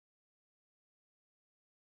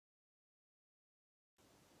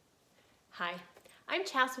Hi, I'm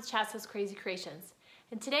Chas with Chas's Crazy Creations,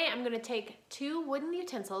 and today I'm going to take 2 wooden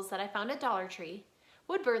utensils that I found at Dollar Tree,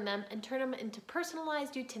 wood burn them, and turn them into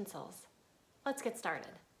personalized utensils. Let's get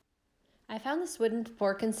started. I found this wooden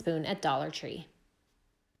fork and spoon at Dollar Tree.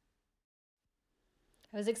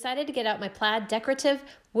 I was excited to get out my plaid decorative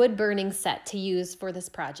wood burning set to use for this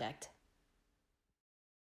project.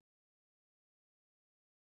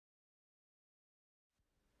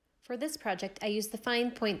 For this project, I used the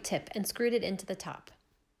fine point tip and screwed it into the top.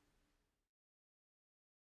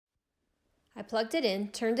 I plugged it in,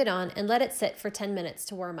 turned it on, and let it sit for 10 minutes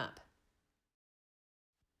to warm up.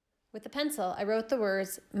 With the pencil, I wrote the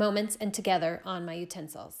words "moments" and "together" on my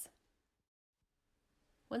utensils.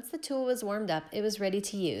 Once the tool was warmed up, it was ready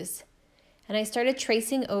to use, and I started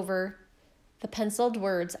tracing over the penciled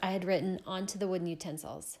words I had written onto the wooden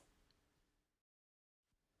utensils.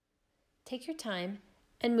 Take your time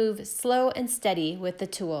and move slow and steady with the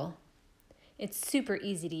tool. It's super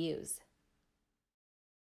easy to use.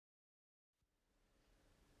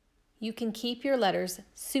 You can keep your letters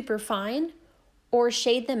super fine or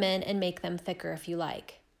shade them in and make them thicker if you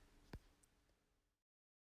like.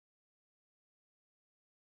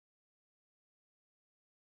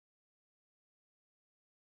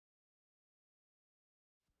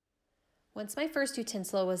 Once my first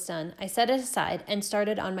utensil was done, I set it aside and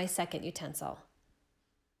started on my second utensil.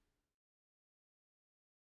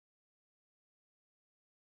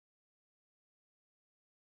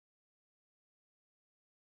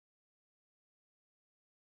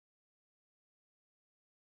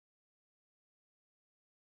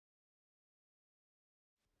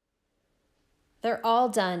 They're all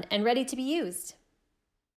done and ready to be used.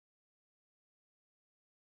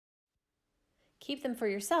 Keep them for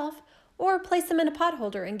yourself or place them in a pot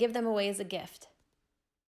holder and give them away as a gift.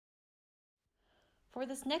 For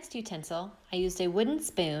this next utensil, I used a wooden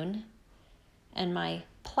spoon and my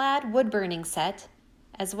plaid wood burning set,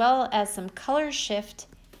 as well as some Color Shift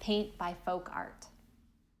paint by Folk Art.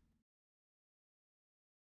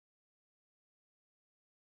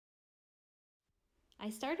 I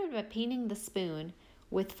started by painting the spoon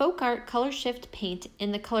with Folk Art Color Shift paint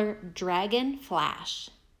in the color Dragon Flash.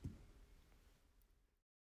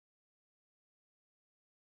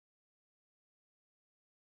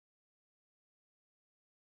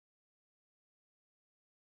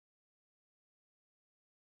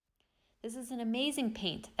 This is an amazing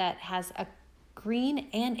paint that has a green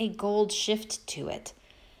and a gold shift to it.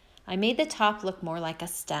 I made the top look more like a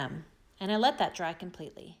stem, and I let that dry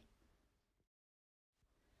completely.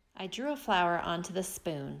 I drew a flower onto the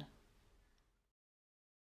spoon.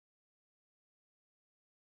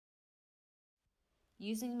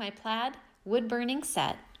 Using my plaid wood burning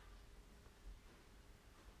set,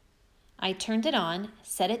 I turned it on,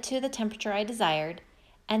 set it to the temperature I desired,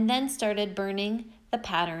 and then started burning the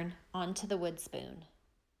pattern onto the wood spoon.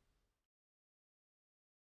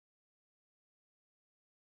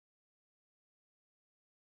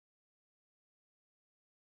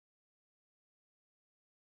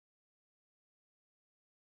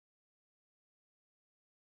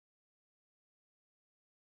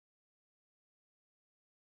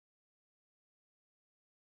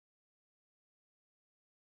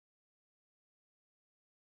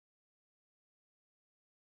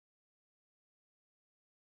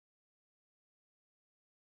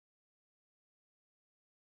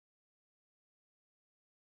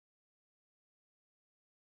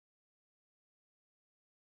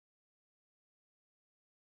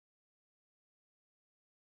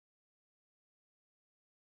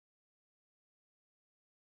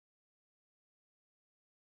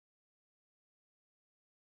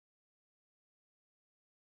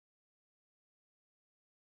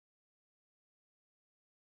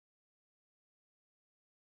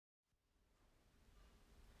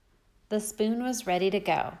 The spoon was ready to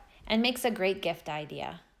go and makes a great gift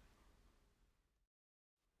idea.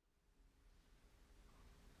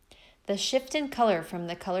 The shift in color from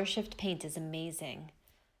the Color Shift paint is amazing.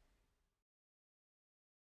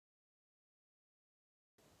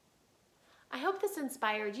 I hope this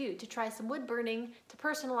inspired you to try some wood burning to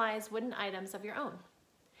personalize wooden items of your own.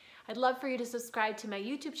 I'd love for you to subscribe to my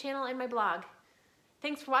YouTube channel and my blog.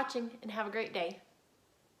 Thanks for watching and have a great day.